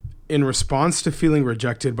In response to feeling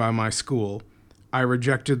rejected by my school, I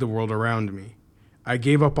rejected the world around me. I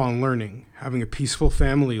gave up on learning, having a peaceful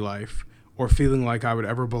family life, or feeling like I would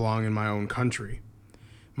ever belong in my own country.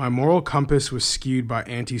 My moral compass was skewed by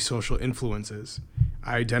antisocial influences.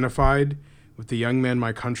 I identified with the young men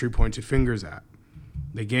my country pointed fingers at.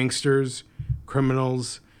 The gangsters,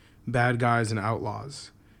 criminals, bad guys, and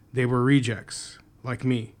outlaws. They were rejects, like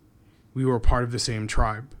me. We were part of the same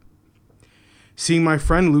tribe. Seeing my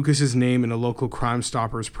friend Lucas's name in a local Crime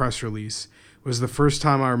Stoppers press release was the first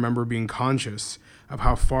time I remember being conscious of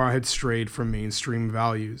how far I had strayed from mainstream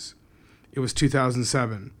values. It was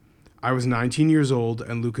 2007. I was 19 years old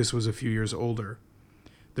and Lucas was a few years older.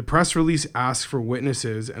 The press release asked for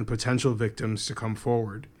witnesses and potential victims to come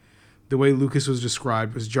forward. The way Lucas was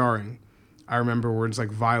described was jarring. I remember words like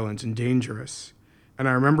violent and dangerous. And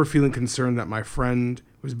I remember feeling concerned that my friend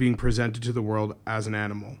was being presented to the world as an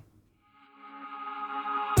animal.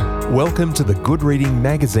 Welcome to the Good Reading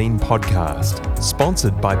Magazine podcast,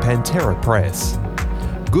 sponsored by Pantera Press.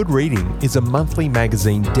 Good Reading is a monthly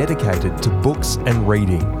magazine dedicated to books and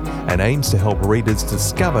reading and aims to help readers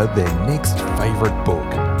discover their next favourite book.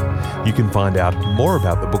 You can find out more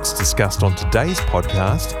about the books discussed on today's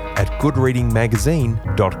podcast at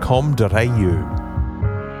goodreadingmagazine.com.au.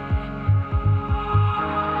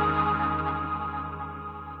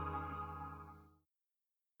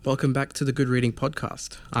 Welcome back to the Good Reading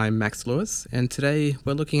Podcast. I'm Max Lewis, and today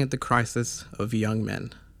we're looking at the crisis of young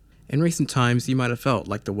men. In recent times, you might have felt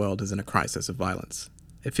like the world is in a crisis of violence.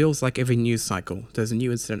 It feels like every news cycle, there's a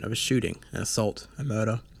new incident of a shooting, an assault, a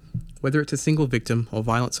murder. Whether it's a single victim or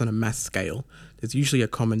violence on a mass scale, there's usually a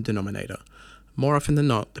common denominator. More often than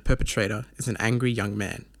not, the perpetrator is an angry young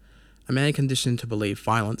man. A man conditioned to believe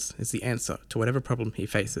violence is the answer to whatever problem he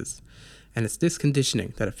faces. And it's this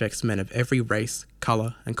conditioning that affects men of every race,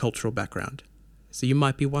 colour and cultural background. So you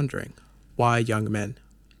might be wondering, why young men?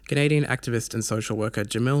 Canadian activist and social worker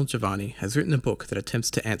Jamil Javani has written a book that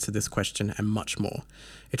attempts to answer this question and much more.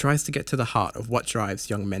 It tries to get to the heart of what drives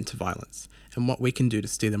young men to violence and what we can do to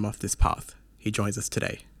steer them off this path. He joins us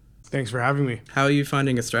today. Thanks for having me. How are you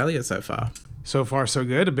finding Australia so far? So far, so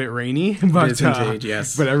good. A bit rainy, but it is indeed,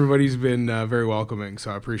 yes. But everybody's been very welcoming,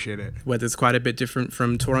 so I appreciate it. Weather's quite a bit different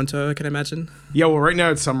from Toronto, I can imagine. Yeah, well, right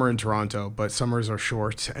now it's summer in Toronto, but summers are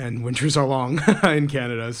short and winters are long in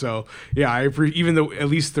Canada. So yeah, even though at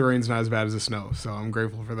least the rain's not as bad as the snow, so I'm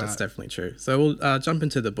grateful for that. That's definitely true. So we'll jump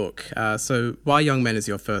into the book. So Why Young Men is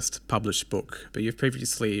your first published book, but you've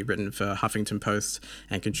previously written for Huffington Post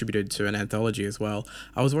and contributed to an anthology as well.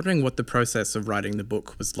 I was wondering what the process of writing the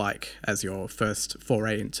book was like as your first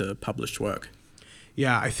foray into published work.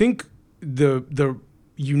 Yeah, I think the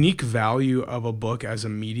unique value of a book as a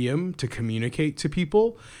medium to communicate to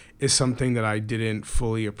people is something that I didn't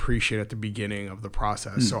fully appreciate at the beginning of the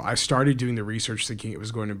process. So I started doing the research thinking it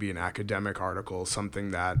was going to be an academic article,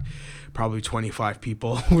 something that probably 25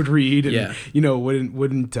 people would read and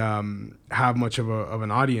wouldn't have much of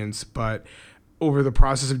an audience. But over the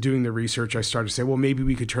process of doing the research, I started to say, well, maybe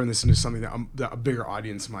we could turn this into something that a bigger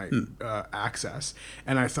audience might access.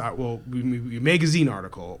 And I thought, well, maybe a magazine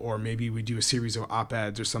article, or maybe we do a series of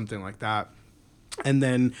op-eds or something like that. And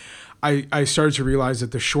then I started to realize that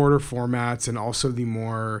the shorter formats and also the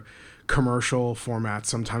more commercial formats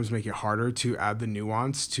sometimes make it harder to add the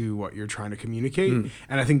nuance to what you're trying to communicate.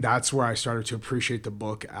 And I think that's where I started to appreciate the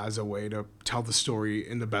book as a way to tell the story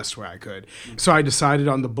in the best way I could. So I decided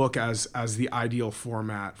on the book as the ideal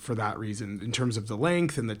format for that reason, in terms of the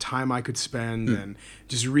length and the time I could spend and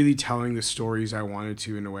just really telling the stories I wanted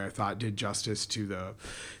to in a way I thought did justice to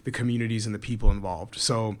the communities and the people involved.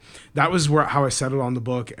 So that was how I settled on the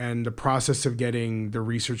book, and the process of getting the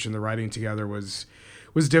research and the writing together was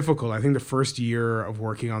difficult. I think the first year of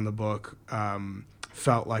working on the book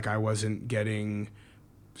felt like I wasn't getting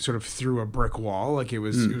sort of through a brick wall. Like it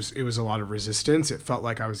was a lot of resistance. It felt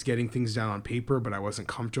like I was getting things down on paper, but I wasn't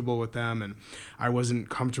comfortable with them, and I wasn't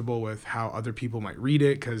comfortable with how other people might read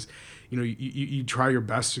it, because you try your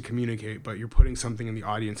best to communicate, but you're putting something in the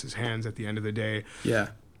audience's hands at the end of the day. Yeah.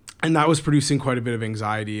 And that was producing quite a bit of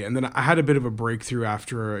anxiety. And then I had a bit of a breakthrough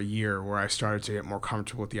after a year where I started to get more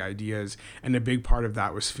comfortable with the ideas. And a big part of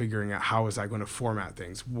that was figuring out, how was I going to format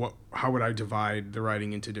things? How would I divide the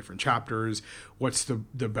writing into different chapters? What's the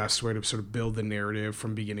best way to sort of build the narrative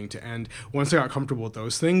from beginning to end? Once I got comfortable with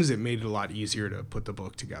those things, it made it a lot easier to put the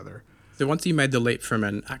book together. So once you made the leap from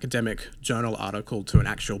an academic journal article to an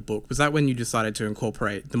actual book, was that when you decided to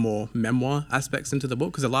incorporate the more memoir aspects into the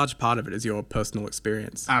book? Because a large part of it is your personal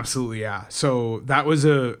experience. Absolutely, yeah. So that was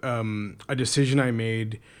a decision I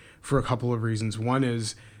made for a couple of reasons. One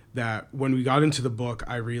is that when we got into the book,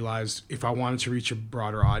 I realized if I wanted to reach a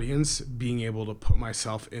broader audience, being able to put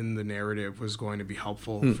myself in the narrative was going to be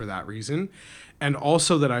helpful for that reason. And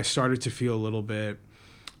also that I started to feel a little bit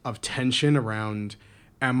of tension around,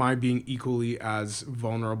 am I being equally as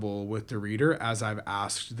vulnerable with the reader as I've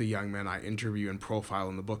asked the young men I interview and profile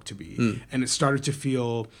in the book to be? And it started to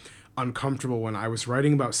feel uncomfortable when I was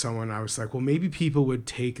writing about someone. I was like, well, maybe people would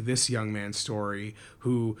take this young man's story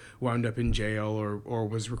who wound up in jail or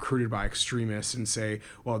was recruited by extremists and say,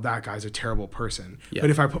 well, that guy's a terrible person. But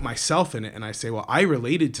if I put myself in it and I say, well, I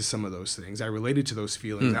related to some of those things, I related to those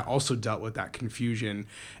feelings, I also dealt with that confusion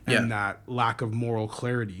and that lack of moral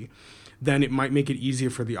clarity, then it might make it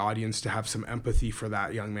easier for the audience to have some empathy for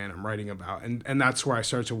that young man I'm writing about. And that's where I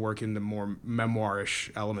started to work in the more memoirish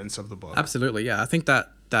elements of the book. Absolutely, yeah. I think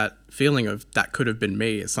that feeling of that could have been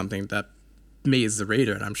me is something that me as the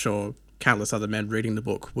reader, and I'm sure countless other men reading the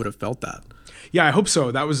book would have felt that. Yeah, I hope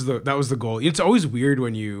so. That was the goal. It's always weird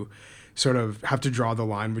when you sort of have to draw the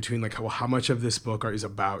line between like, well, how much of this book is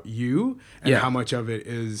about you and how much of it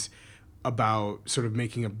is about sort of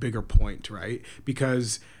making a bigger point, right?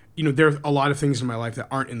 Because there are a lot of things in my life that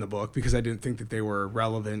aren't in the book because I didn't think that they were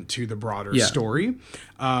relevant to the broader story.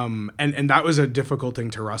 And that was a difficult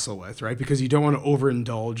thing to wrestle with, right? Because you don't want to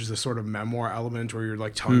overindulge the sort of memoir element where you're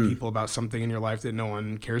like telling people about something in your life that no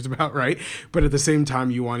one cares about, right? But at the same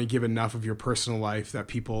time, you want to give enough of your personal life that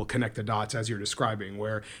people connect the dots as you're describing,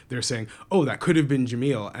 where they're saying, oh, that could have been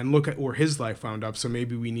Jamil, and look at where his life wound up. So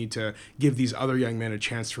maybe we need to give these other young men a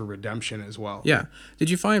chance for redemption as well. Yeah.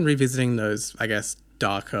 Did you find revisiting those, I guess,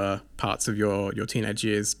 darker parts of your teenage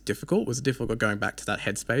years difficult? Was it difficult going back to that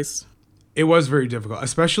headspace? It was very difficult,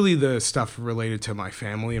 especially the stuff related to my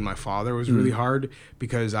family and my father was really hard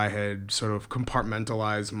because I had sort of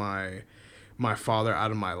compartmentalized my father out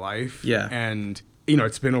of my life. Yeah. And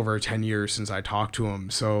it's been over 10 years since I talked to him.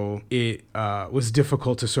 So it was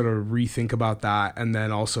difficult to sort of rethink about that and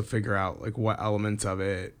then also figure out like what elements of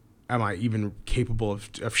it am I even capable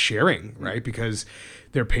of sharing, right? Because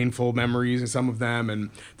they're painful memories in some of them, and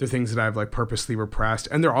they're things that I've like purposely repressed.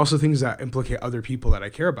 And they're also things that implicate other people that I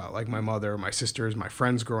care about, like my mother, my sisters, my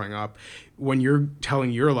friends growing up. When you're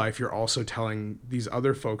telling your life, you're also telling these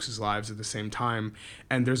other folks' lives at the same time.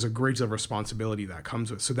 And there's a great deal of responsibility that comes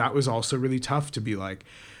with. So that was also really tough to be like,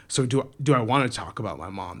 so do I want to talk about my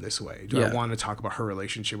mom this way? Do I want to talk about her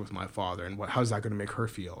relationship with my father and how's that going to make her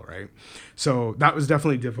feel, right? So that was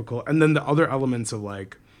definitely difficult. And then the other elements of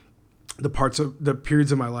like the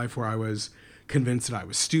periods of my life where I was convinced that I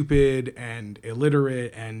was stupid and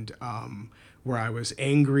illiterate and where I was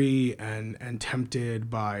angry and tempted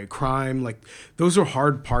by crime, like those are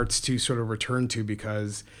hard parts to sort of return to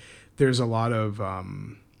because there's a lot of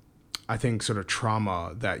I think sort of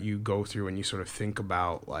trauma that you go through when you sort of think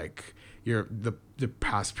about like the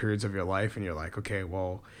past periods of your life and you're like, okay,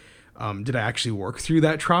 well, did I actually work through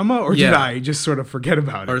that trauma or did I just sort of forget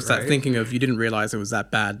about it? Or is that thinking of you didn't realize it was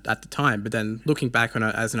that bad at the time, but then looking back on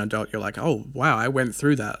it as an adult, you're like, oh, wow, I went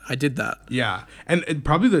through that. I did that. Yeah. And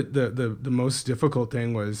probably the most difficult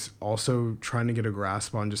thing was also trying to get a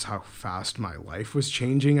grasp on just how fast my life was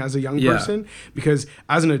changing as a young person. Because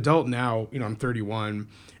as an adult now, I'm 31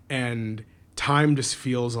 and time just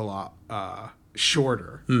feels a lot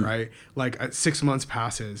shorter, right? Like 6 months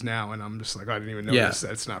passes now and I'm just like, I didn't even notice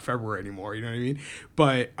that it's not February anymore, you know what I mean?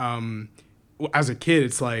 But as a kid,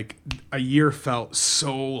 it's like a year felt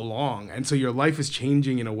so long. And so your life is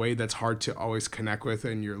changing in a way that's hard to always connect with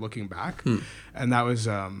and you're looking back. And that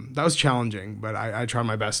was challenging, but I try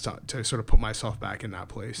my best to sort of put myself back in that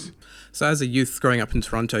place. So as a youth growing up in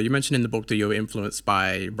Toronto, you mentioned in the book that you were influenced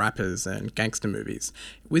by rappers and gangster movies.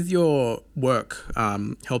 With your work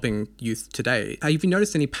helping youth today, have you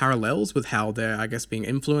noticed any parallels with how they're, I guess, being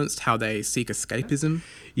influenced, how they seek escapism?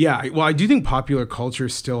 Yeah, well, I do think popular culture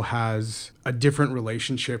still has a different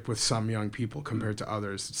relationship with some young people compared to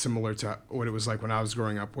others, similar to what it was like when I was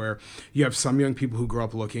growing up, where you have some young people who grow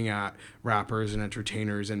up looking at rappers and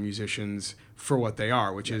entertainers and musicians for what they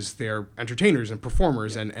are, which is they're entertainers and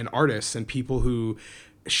performers and artists and people who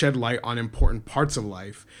shed light on important parts of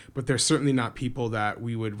life, but they're certainly not people that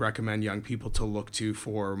we would recommend young people to look to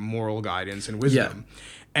for moral guidance and wisdom.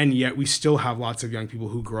 And yet we still have lots of young people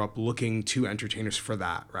who grow up looking to entertainers for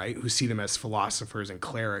that, right? Who see them as philosophers and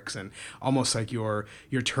clerics and almost like you're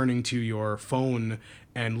turning to your phone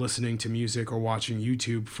and listening to music or watching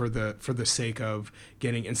YouTube for the sake of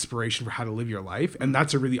getting inspiration for how to live your life. And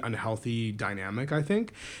that's a really unhealthy dynamic, I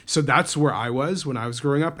think. So that's where I was when I was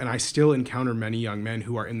growing up. And I still encounter many young men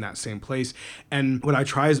who are in that same place. And what I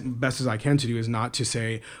try as best as I can to do is not to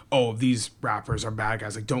say, oh, these rappers are bad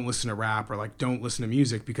guys, like don't listen to rap or like don't listen to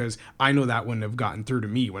music. music because I know that wouldn't have gotten through to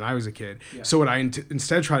me when I was a kid. So what I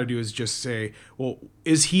instead try to do is just say, well,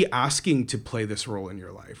 is he asking to play this role in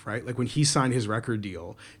your life, right? Like when he signed his record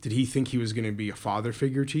deal, did he think he was going to be a father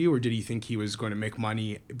figure to you, or did he think he was going to make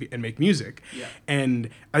money and make music? And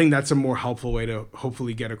I think that's a more helpful way to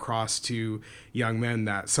hopefully get across to young men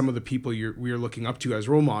that some of the people we are looking up to as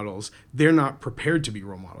role models, they're not prepared to be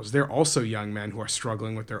role models. They're also young men who are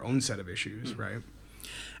struggling with their own set of issues, right?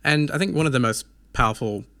 And I think one of the most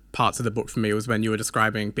powerful parts of the book for me was when you were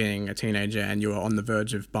describing being a teenager and you were on the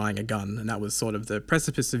verge of buying a gun, and that was sort of the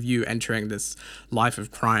precipice of you entering this life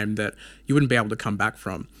of crime that you wouldn't be able to come back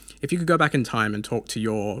from. If you could go back in time and talk to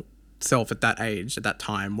yourself at that age, at that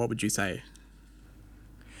time, what would you say?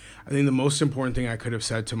 I think the most important thing I could have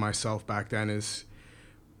said to myself back then is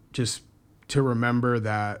just to remember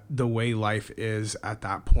that the way life is at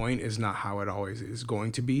that point is not how it always is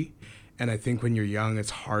going to be. And I think when you're young,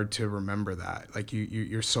 it's hard to remember that. Like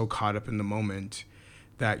you're so caught up in the moment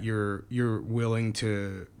that you're willing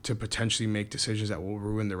to potentially make decisions that will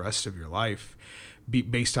ruin the rest of your life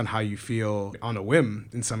based on how you feel on a whim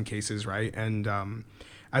in some cases, right? And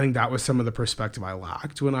I think that was some of the perspective I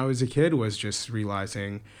lacked when I was a kid, was just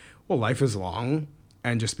realizing, well, life is long.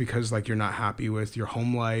 And just because like you're not happy with your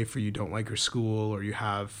home life, or you don't like your school, or you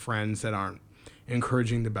have friends that aren't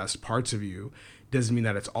encouraging the best parts of you, doesn't mean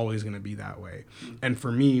that it's always going to be that way. And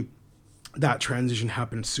for me, that transition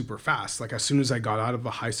happened super fast. Like as soon as I got out of a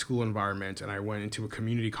high school environment and I went into a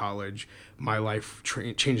community college, my life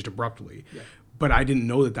changed abruptly. But I didn't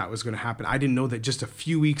know that was going to happen. I didn't know that just a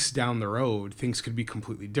few weeks down the road, things could be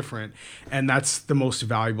completely different. And that's the most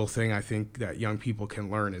valuable thing I think that young people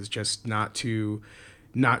can learn, is just not to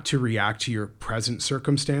react to your present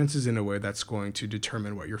circumstances in a way that's going to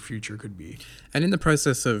determine what your future could be. And in the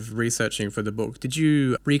process of researching for the book, did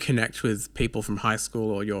you reconnect with people from high school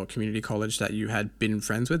or your community college that you had been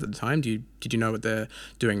friends with at the time? Did you know what they're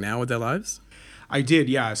doing now with their lives? I did,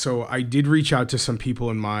 yeah. So I did reach out to some people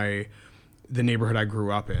in the neighborhood I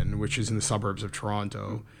grew up in, which is in the suburbs of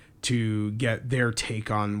Toronto, to get their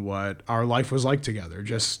take on what our life was like together,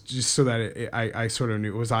 just so that I sort of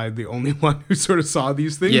knew, was I the only one who sort of saw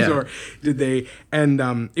these things, or did they?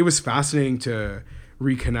 And it was fascinating to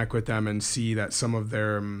reconnect with them and see that some of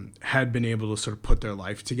them had been able to sort of put their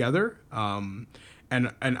life together, and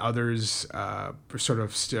others were sort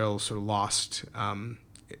of still sort of lost.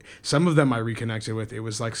 Some of them I reconnected with, it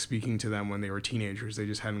was like speaking to them when they were teenagers. They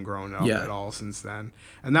just hadn't grown up at all since then,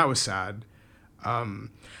 and that was sad.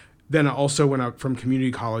 Then also when from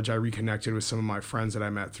community college, I reconnected with some of my friends that I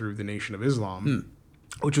met through the Nation of Islam,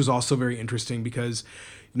 which was also very interesting because,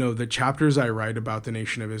 the chapters I write about the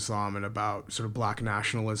Nation of Islam and about sort of Black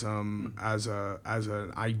nationalism as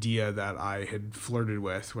an idea that I had flirted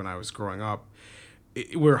with when I was growing up,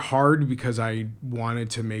 were hard because I wanted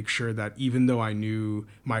to make sure that even though I knew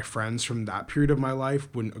my friends from that period of my life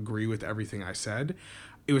wouldn't agree with everything I said,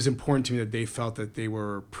 it was important to me that they felt that they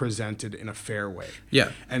were presented in a fair way.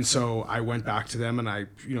 Yeah. And so I went back to them and I,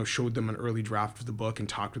 showed them an early draft of the book and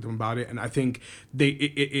talked with them about it. And I think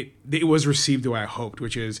it was received the way I hoped,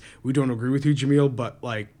 which is, we don't agree with you, Jamil, but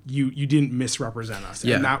like you didn't misrepresent us.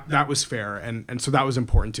 Yeah. And that was fair. And so that was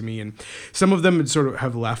important to me. And some of them sort of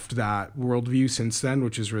have left that worldview since then,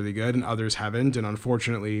 which is really good. And others haven't. And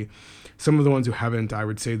unfortunately, some of the ones who haven't, I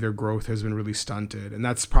would say their growth has been really stunted. And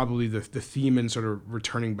that's probably the theme in sort of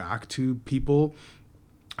returning back to people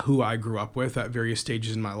who I grew up with at various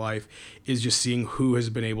stages in my life, is just seeing who has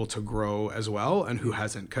been able to grow as well and who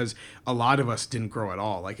hasn't. Because a lot of us didn't grow at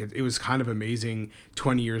all. Like it was kind of amazing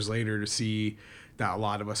 20 years later to see that a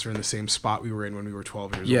lot of us are in the same spot we were in when we were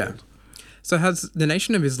 12 years old. So has the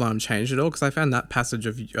Nation of Islam changed at all? Because I found that passage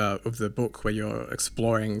of the book where you're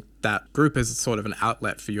exploring that group as sort of an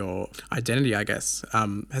outlet for your identity, I guess.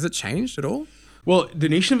 Has it changed at all? Well, the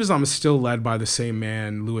Nation of Islam is still led by the same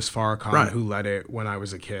man, Louis Farrakhan, who led it when I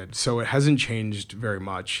was a kid. So it hasn't changed very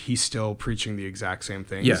much. He's still preaching the exact same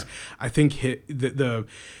things. Yeah. I think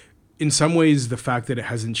in some ways, the fact that it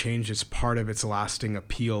hasn't changed is part of its lasting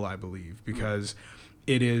appeal, I believe, because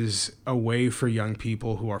it is a way for young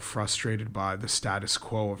people who are frustrated by the status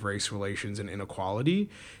quo of race relations and inequality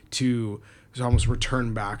to almost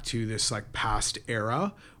return back to this like past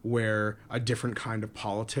era where a different kind of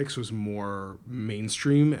politics was more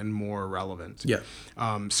mainstream and more relevant. Yeah.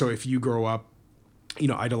 So if you grow up,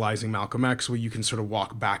 idolizing Malcolm X, well, you can sort of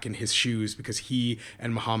walk back in his shoes because he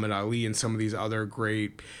and Muhammad Ali and some of these other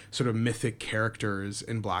great sort of mythic characters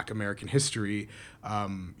in Black American history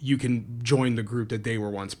you can join the group that they were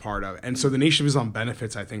once part of. And so the Nation of Islam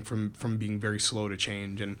benefits, I think, from being very slow to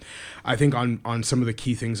change. And I think on some of the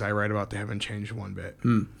key things I write about, they haven't changed one bit.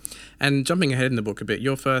 And jumping ahead in the book a bit,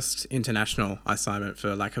 your first international assignment,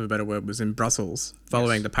 for lack of a better word, was in Brussels,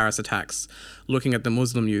 following the Paris attacks, looking at the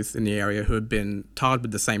Muslim youth in the area who had been tarred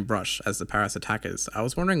with the same brush as the Paris attackers. I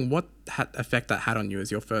was wondering what effect that had on you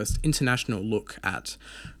as your first international look at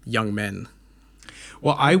young men.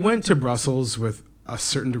 Well, I went to Brussels with a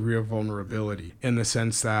certain degree of vulnerability, in the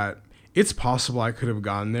sense that it's possible I could have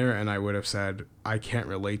gone there and I would have said, I can't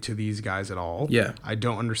relate to these guys at all. Yeah. I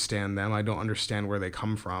don't understand them. I don't understand where they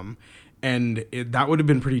come from. And that would have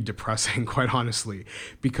been pretty depressing, quite honestly,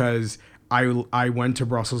 because I went to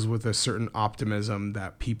Brussels with a certain optimism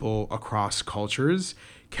that people across cultures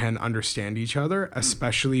can understand each other,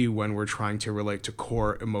 especially when we're trying to relate to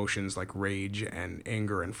core emotions like rage and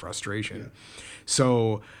anger and frustration. Yeah.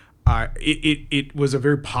 So it was a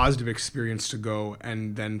very positive experience to go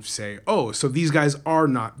and then say, oh, so these guys are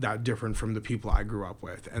not that different from the people I grew up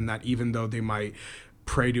with, and that even though they might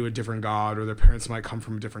pray to a different god or their parents might come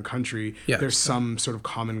from a different country, there's some sort of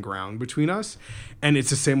common ground between us. And it's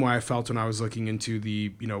the same way I felt when I was looking into the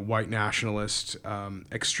white nationalist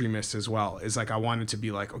extremists as well. Is like I wanted to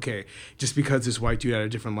be like, okay, just because this white dude had a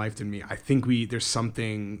different life than me, I think there's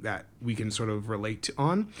something that we can sort of relate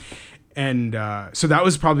on. And so that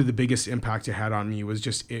was probably the biggest impact it had on me, was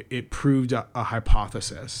just it proved a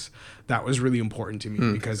hypothesis that was really important to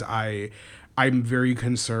me, because I'm very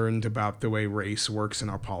concerned about the way race works in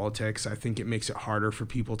our politics. I think it makes it harder for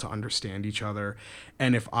people to understand each other.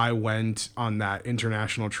 And if I went on that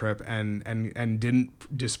international trip and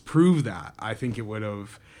didn't disprove that, I think it would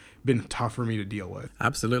have been tough for me to deal with.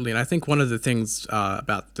 Absolutely. And I think one of the things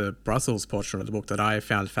about the Brussels portion of the book that I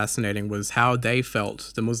found fascinating was how they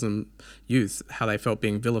felt, the Muslim youth, how they felt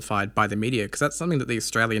being vilified by the media, because that's something that the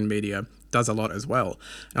Australian media does a lot as well.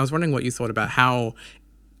 And I was wondering what you thought about how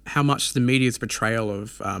much the media's portrayal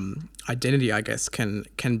of identity, I guess, can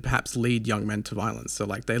perhaps lead young men to violence. So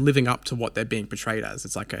like they're living up to what they're being portrayed as.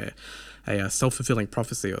 It's like a self-fulfilling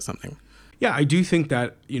prophecy or something. Yeah, I do think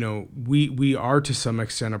that, we are to some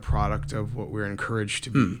extent a product of what we're encouraged to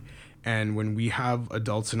be. And when we have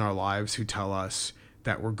adults in our lives who tell us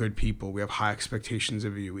that we're good people, we have high expectations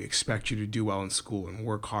of you, we expect you to do well in school and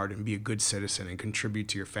work hard and be a good citizen and contribute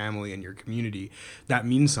to your family and your community, that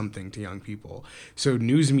means something to young people. So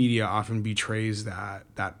news media often betrays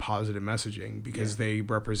that positive messaging, because they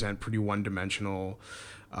represent pretty one-dimensional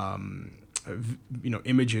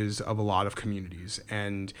images of a lot of communities.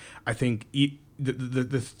 And I think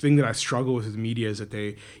the thing that I struggle with media is that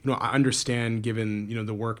they, I understand, given,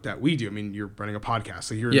 the work that we do. I mean, you're running a podcast,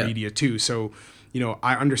 so you're in media too. So,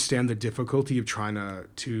 I understand the difficulty of trying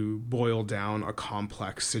to boil down a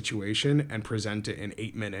complex situation and present it in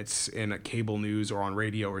 8 minutes in a cable news or on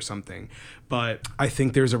radio or something. But I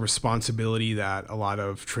think there's a responsibility that a lot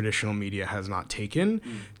of traditional media has not taken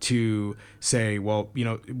to say, well,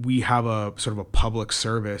 we have a sort of a public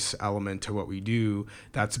service element to what we do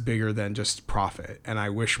that's bigger than just profit. And I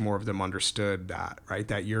wish more of them understood that, right?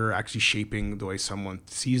 That you're actually shaping the way someone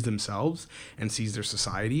sees themselves and sees their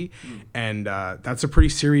society. And that's a pretty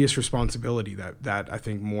serious responsibility that I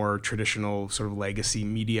think more traditional sort of legacy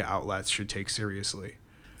media outlets should take seriously.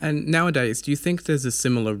 And nowadays, do you think there's a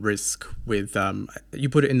similar risk with, you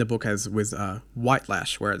put it in the book as with white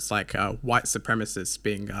lash, where it's like white supremacists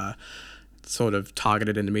being sort of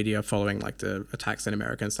targeted in the media following like the attacks in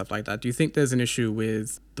America and stuff like that. Do you think there's an issue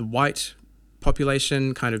with the white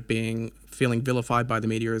population kind of feeling vilified by the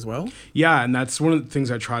media as well? Yeah, and that's one of the things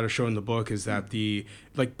I try to show in the book, is that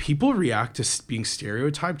people react to being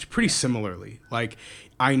stereotyped pretty similarly. Like,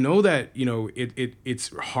 I know that, it's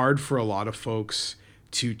hard for a lot of folks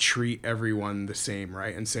to treat everyone the same,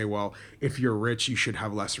 right? And say, well, if you're rich, you should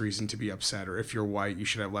have less reason to be upset, or if you're white, you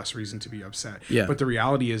should have less reason to be upset. Yeah. But the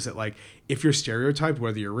reality is that, like, if you're stereotyped,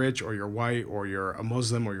 whether you're rich or you're white or you're a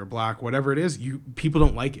Muslim or you're black, whatever it is, people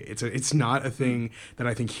don't like it. It's not a thing that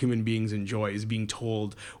I think human beings enjoy, is being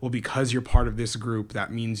told, well, because you're part of this group,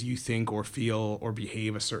 that means you think or feel or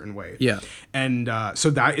behave a certain way. Yeah. And so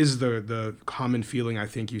that is the common feeling I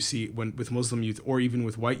think you see with Muslim youth, or even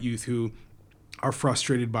with white youth, who are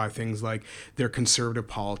frustrated by things like their conservative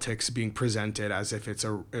politics being presented as if it's a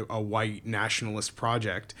white nationalist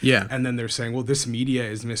project. Yeah. And then they're saying, well, this media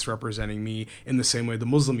is misrepresenting me, in the same way the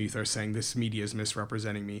Muslim youth are saying this media is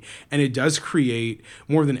misrepresenting me. And it does create,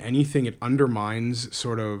 more than anything, it undermines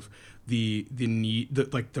sort of the need,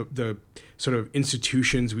 the sort of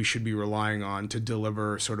institutions we should be relying on to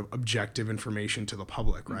deliver sort of objective information to the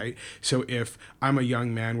public, right? So if I'm a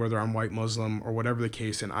young man, whether I'm white, Muslim, or whatever the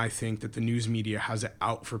case, and I think that the news media has it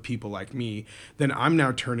out for people like me, then I'm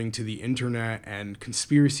now turning to the internet and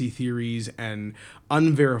conspiracy theories and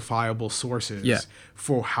unverifiable sources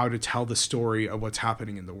for how to tell the story of what's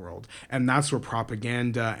happening in the world. And that's where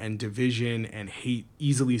propaganda and division and hate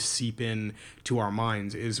easily seep in to our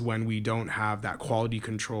minds, is when we don't have that quality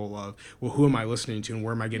control of, well, who am I listening to and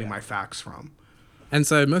where am I getting my facts from? And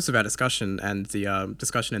so most of our discussion, and the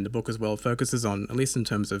discussion in the book as well, focuses on, at least in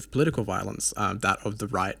terms of political violence, that of the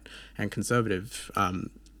right and conservative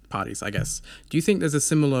parties, I guess. Do you think there's a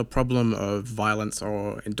similar problem of violence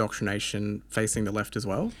or indoctrination facing the left as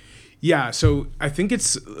well? Yeah, so I think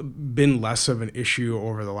it's been less of an issue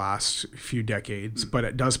over the last few decades, but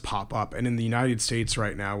it does pop up. And in the United States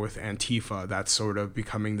right now with Antifa, that's sort of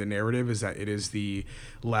becoming the narrative, is that it is the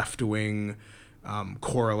left-wing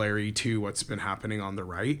corollary to what's been happening on the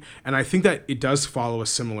right. And I think that it does follow a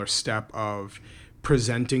similar step of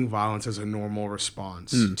presenting violence as a normal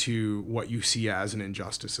response to what you see as an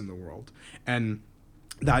injustice in the world. And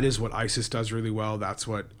that is what ISIS does really well. That's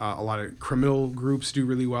what a lot of criminal groups do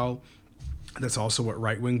really well. That's also what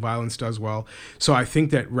right-wing violence does well. So I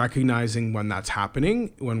think that recognizing when that's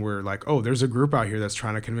happening, when we're like, oh, there's a group out here that's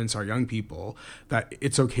trying to convince our young people that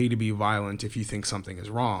it's okay to be violent if you think something is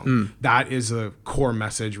wrong, that is a core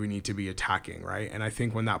message we need to be attacking, right? And I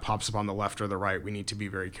think when that pops up on the left or the right, we need to be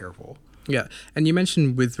very careful. Yeah, and you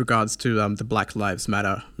mentioned with regards to the Black Lives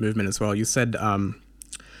Matter movement as well, you said,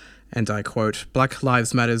 and I quote, "Black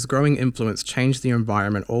Lives Matter's growing influence changed the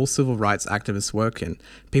environment all civil rights activists work in.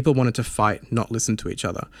 People wanted to fight, not listen to each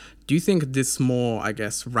other." Do you think this more, I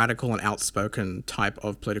guess, radical and outspoken type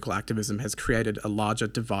of political activism has created a larger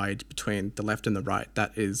divide between the left and the right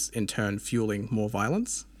that is in turn fueling more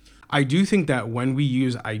violence? I do think that when we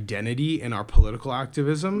use identity in our political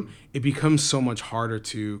activism, it becomes so much harder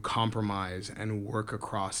to compromise and work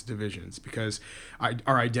across divisions, because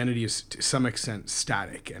our identity is to some extent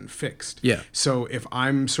static and fixed. Yeah. So if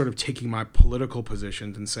I'm sort of taking my political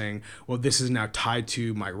positions and saying, well, this is now tied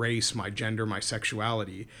to my race, my gender, my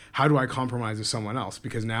sexuality, how do I compromise with someone else?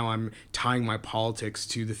 Because now I'm tying my politics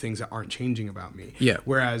to the things that aren't changing about me. Yeah.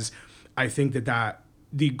 Whereas I think that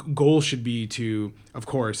the goal should be to, of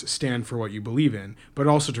course, stand for what you believe in, but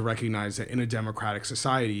also to recognize that in a democratic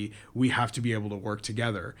society, we have to be able to work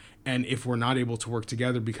together. And if we're not able to work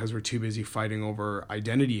together because we're too busy fighting over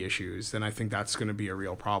identity issues, then I think that's going to be a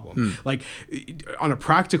real problem. Like, on a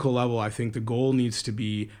practical level, I think the goal needs to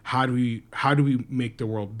be, how do we make the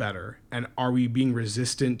world better? And are we being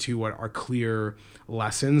resistant to what are clear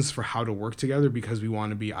lessons for how to work together because we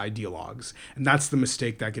want to be ideologues? And that's the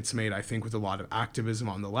mistake that gets made, I think, with a lot of activism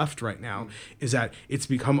on the left right now, is that it's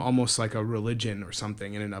become almost like a religion or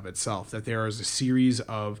something in and of itself, that there is a series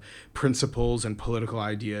of principles and political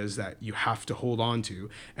ideas that you have to hold on to,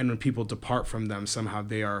 and when people depart from them, somehow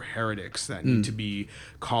they are heretics that need to be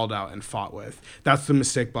called out and fought with. That's the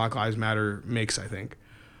mistake Black Lives Matter makes, I think.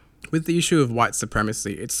 With the issue of white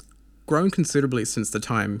supremacy, it's grown considerably since the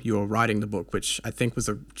time you were writing the book, which I think was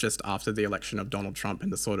just after the election of Donald Trump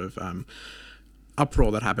and the sort of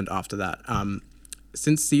uproar that happened after that.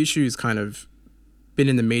 Since the issue's kind of been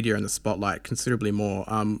in the media and the spotlight considerably more,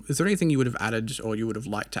 is there anything you would have added or you would have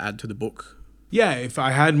liked to add to the book? Yeah, if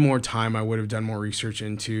I had more time, I would have done more research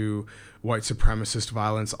into white supremacist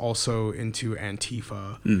violence, also into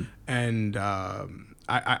Antifa. And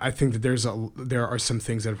I think that there are some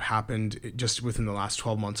things that have happened just within the last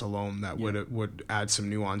 12 months alone that would add some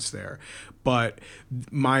nuance there. But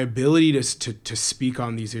my ability to speak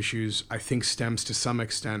on these issues, I think, stems to some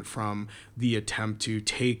extent from the attempt to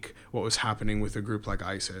take what was happening with a group like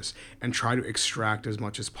ISIS and try to extract as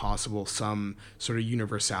much as possible some sort of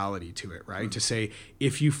universality to it, right? To say,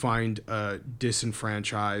 if you find a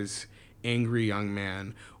disenfranchised, angry young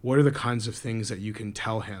man, what are the kinds of things that you can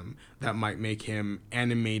tell him that might make him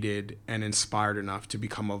animated and inspired enough to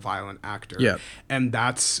become a violent actor? Yeah. And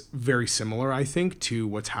that's very similar, I think, to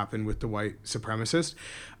what's happened with the white supremacist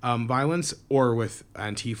violence or with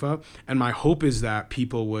Antifa. And my hope is that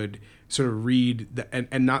people would sort of read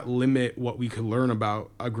and not limit what we could learn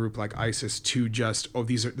about a group like ISIS to just,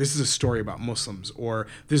 this is a story about Muslims, or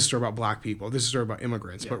this is a story about black people, this is a story about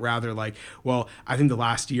immigrants, but rather like, well, I think the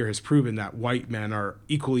last year has proven that white men are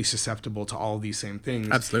equally susceptible to all of these same things.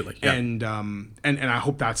 Absolutely. Yeah. And I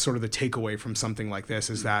hope that's sort of the takeaway from something like this,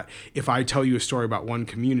 is that if I tell you a story about one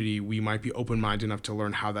community, we might be open-minded enough to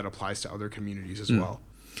learn how that applies to other communities as well.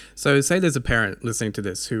 So say there's a parent listening to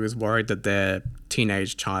this who is worried that their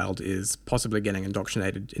teenage child is possibly getting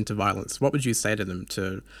indoctrinated into violence. What would you say to them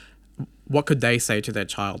what could they say to their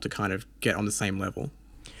child to kind of get on the same level?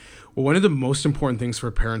 Well, one of the most important things for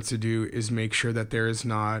parents to do is make sure that there is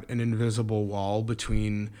not an invisible wall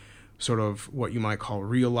between sort of what you might call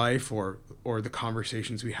real life or the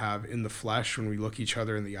conversations we have in the flesh when we look each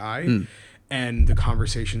other in the eye and the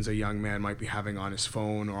conversations a young man might be having on his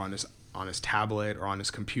phone or on his tablet or on his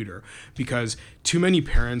computer, because too many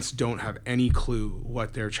parents don't have any clue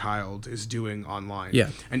what their child is doing online. Yeah.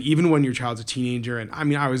 And even when your child's a teenager, and I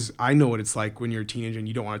mean, I know what it's like when you're a teenager and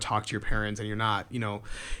you don't want to talk to your parents and you're not,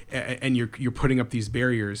 and you're putting up these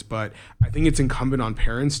barriers. But I think it's incumbent on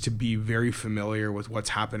parents to be very familiar with what's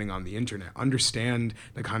happening on the internet, understand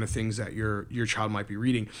the kind of things that your child might be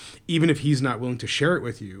reading. Even if he's not willing to share it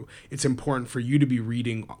with you, it's important for you to be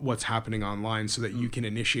reading what's happening online so that you can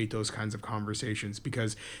initiate those kinds of conversations,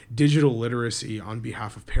 because digital literacy on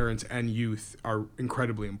behalf of parents and youth are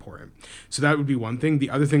incredibly important. So that would be one thing. The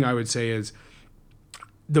other thing I would say is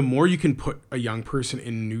the more you can put a young person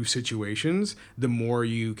in new situations, the more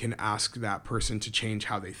you can ask that person to change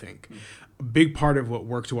how they think. A big part of what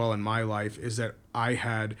worked well in my life is that I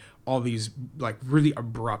had all these like really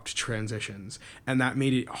abrupt transitions, and that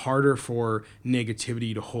made it harder for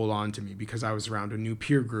negativity to hold on to me, because I was around a new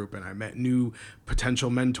peer group and I met new potential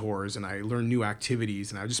mentors and I learned new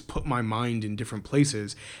activities and I just put my mind in different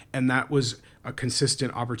places, and that was a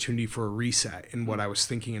consistent opportunity for a reset in what I was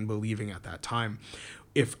thinking and believing at that time.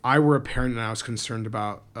 If I were a parent and I was concerned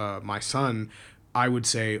about my son, I would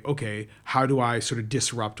say, okay, how do I sort of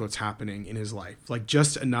disrupt what's happening in his life? Like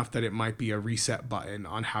just enough that it might be a reset button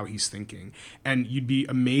on how he's thinking. And you'd be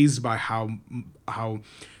amazed by how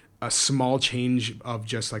a small change of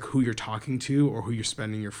just like who you're talking to or who you're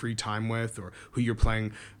spending your free time with or who you're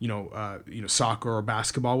playing, soccer or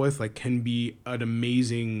basketball with, like can be an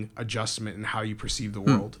amazing adjustment in how you perceive the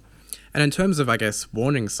world. And in terms of, I guess,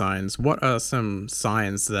 warning signs, what are some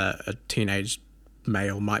signs that a teenage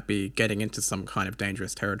male might be getting into some kind of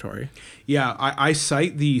dangerous territory? Yeah, I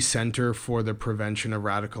cite the Center for the Prevention of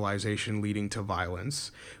Radicalization Leading to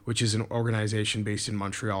Violence, which is an organization based in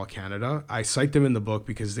Montreal, Canada. I cite them in the book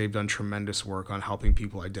because they've done tremendous work on helping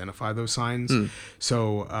people identify those signs.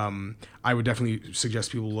 So I would definitely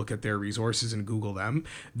suggest people look at their resources and Google them.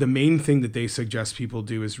 The main thing that they suggest people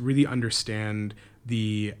do is really understand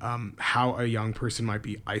the how a young person might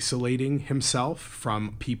be isolating himself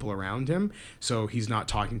from people around him. So he's not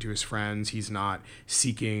talking to his friends, he's not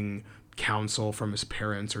seeking counsel from his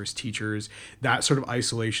parents or his teachers. That sort of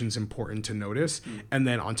isolation is important to notice. And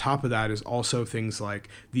then on top of that is also things like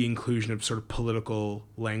the inclusion of sort of political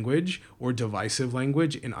language or divisive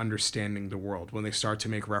language in understanding the world. When they start to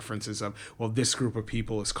make references of, well, this group of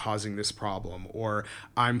people is causing this problem, or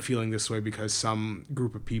I'm feeling this way because some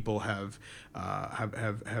group of people have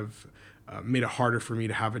made it harder for me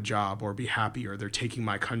to have a job or be happy, or they're taking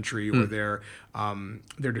my country, or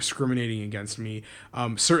they're discriminating against me.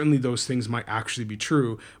 Certainly those things might actually be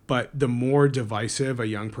true, but the more divisive a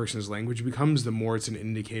young person's language becomes, the more it's an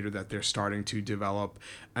indicator that they're starting to develop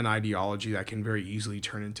an ideology that can very easily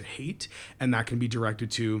turn into hate, and that can be directed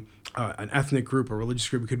to an ethnic group or religious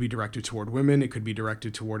group. It could be directed toward women. It could be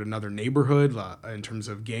directed toward another neighborhood in terms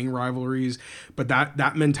of gang rivalries. But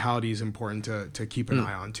that mentality is important to keep an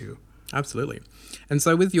eye on too. Absolutely. And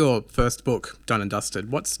so with your first book, Done and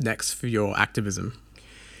Dusted, what's next for your activism?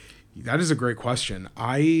 That is a great question.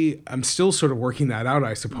 I'm still sort of working that out,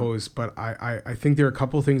 I suppose, but I think there are a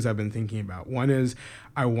couple of things I've been thinking about. One is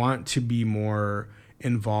I want to be more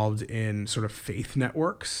involved in sort of faith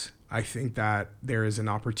networks. I think that there is an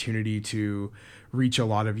opportunity to reach a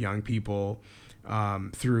lot of young people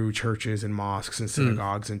through churches and mosques and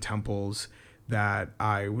synagogues and temples that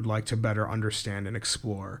I would like to better understand and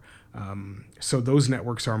explore. So those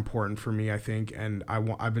networks are important for me, I think, and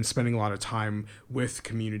I've been spending a lot of time with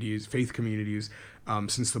communities, faith communities,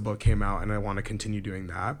 since the book came out, and I want to continue doing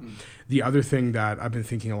that. The other thing that I've been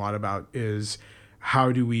thinking a lot about is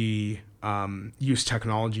how do we use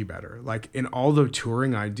technology better? Like in all the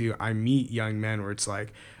touring I do, I meet young men where it's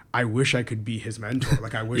like, I wish I could be his mentor.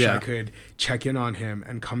 Like I wish I could check in on him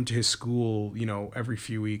and come to his school, every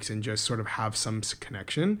few weeks and just sort of have some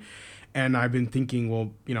connection. And I've been thinking,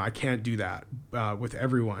 well, I can't do that with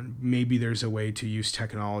everyone. Maybe there's a way to use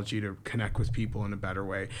technology to connect with people in a better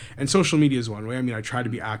way. And social media is one way. I mean, I try to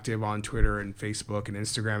be active on Twitter and Facebook and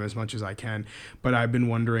Instagram as much as I can. But I've been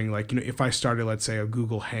wondering, if I started, let's say, a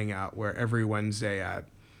Google Hangout where every Wednesday at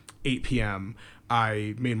 8 p.m.,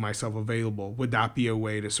 I made myself available. Would that be a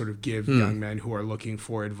way to sort of give young men who are looking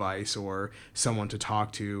for advice or someone to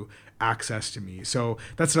talk to access to me? So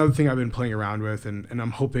that's another thing I've been playing around with, and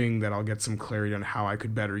I'm hoping that I'll get some clarity on how I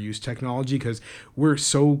could better use technology, because we're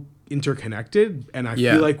so interconnected, and I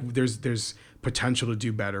feel like there's potential to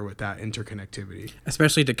do better with that interconnectivity,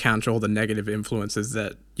 especially to counter all the negative influences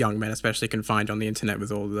that young men especially can find on the internet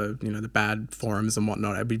with all the, you know, the bad forums and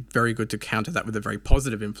whatnot. It'd be very good to counter that with a very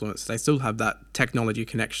positive influence. They still have that technology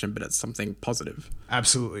connection, but it's something positive.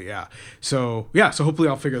 Absolutely. So hopefully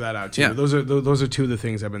I'll figure that out too. Those are two of the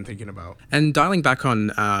things I've been thinking about. And dialing back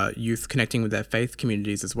on youth connecting with their faith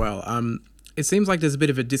communities as well, it seems like there's a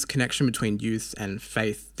bit of a disconnection between youth and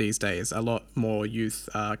faith these days. A lot more youth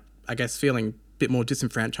I guess, feeling a bit more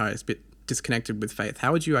disenfranchised, a bit disconnected with faith.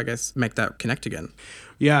 How would you, I guess, make that connect again?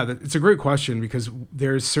 Yeah, it's a great question, because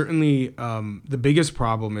there's certainly the biggest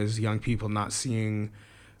problem is young people not seeing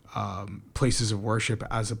places of worship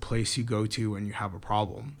as a place you go to when you have a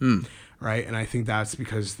problem, right? And I think that's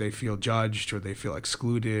because they feel judged, or they feel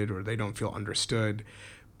excluded, or they don't feel understood.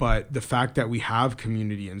 But the fact that we have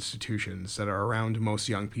community institutions that are around most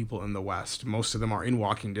young people in the West, most of them are in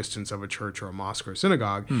walking distance of a church or a mosque or a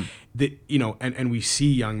synagogue, that, you know, and we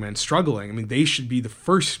see young men struggling. I mean, they should be the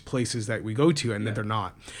first places that we go to, and that they're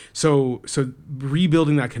not. So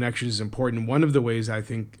rebuilding that connection is important. One of the ways I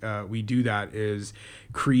think we do that is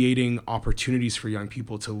creating opportunities for young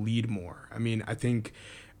people to lead more. I mean, I think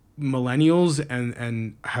millennials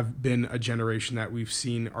and have been a generation that we've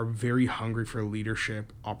seen are very hungry for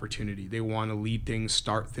leadership opportunity. They want to lead things,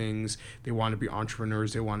 start things. They want to be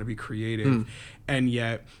entrepreneurs. They want to be creative. And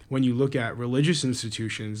yet, when you look at religious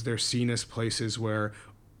institutions, they're seen as places where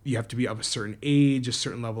you have to be of a certain age, a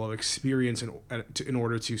certain level of experience in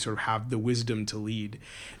order to sort of have the wisdom to lead.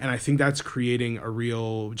 And I think that's creating a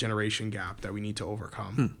real generation gap that we need to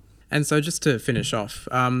overcome. And so just to finish off,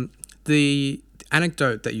 the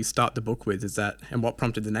anecdote that you start the book with is that, and what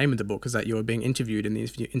prompted the name of the book, is that you were being interviewed, and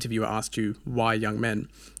the interviewer asked you, why young men?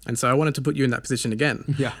 And so I wanted to put you in that position again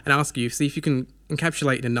and ask you, see if you can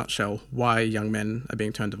encapsulate in a nutshell why young men are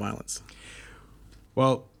being turned to violence.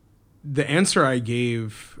 Well, the answer I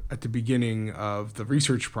gave at the beginning of the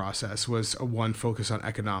research process was one focus on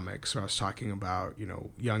economics. So I was talking about, you know,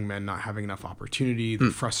 young men not having enough opportunity, they're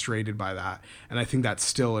frustrated by that. And I think that's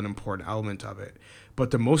still an important element of it.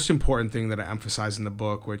 But the most important thing that I emphasize in the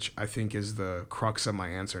book, which I think is the crux of my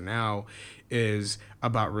answer now, is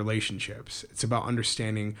about relationships. It's about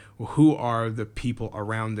understanding, well, who are the people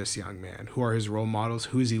around this young man? Who are his role models?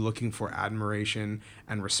 Who is he looking for admiration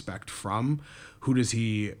and respect from? Who does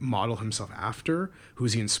he model himself after? Who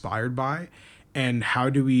is he inspired by? And how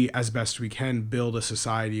do we, as best we can, build a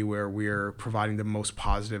society where we're providing the most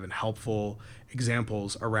positive and helpful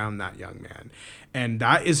examples around that young man? And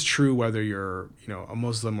that is true whether you're, you know, a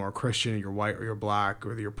Muslim or a Christian, you're white or you're black,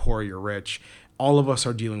 whether you're poor or you're rich. All of us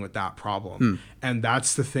are dealing with that problem. And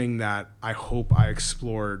that's the thing that I hope I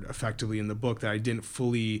explored effectively in the book that I didn't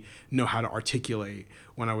fully know how to articulate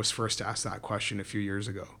when I was first asked that question a few years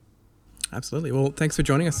ago. Absolutely. Well, thanks for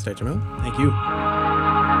joining us today, Jamil. Thank you.